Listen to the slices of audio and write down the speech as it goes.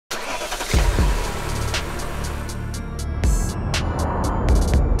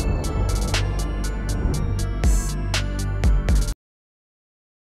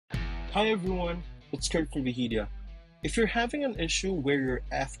Hi everyone, it's Kurt from Vhedia. If you're having an issue where your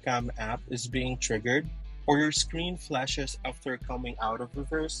FCAM app is being triggered or your screen flashes after coming out of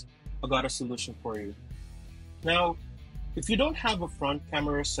reverse, I got a solution for you. Now, if you don't have a front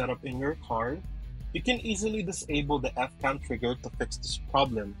camera setup in your car, you can easily disable the FCAM trigger to fix this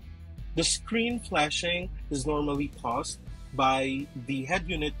problem. The screen flashing is normally caused by the head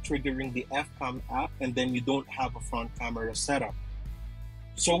unit triggering the FCAM app and then you don't have a front camera setup.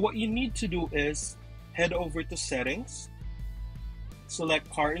 So what you need to do is head over to settings, select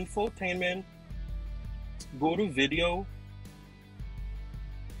car infotainment, go to video,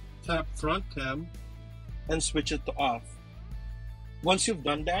 tap front cam, and switch it to off. Once you've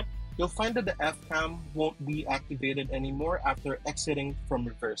done that, you'll find that the FCAM won't be activated anymore after exiting from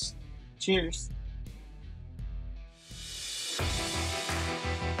reverse. Cheers!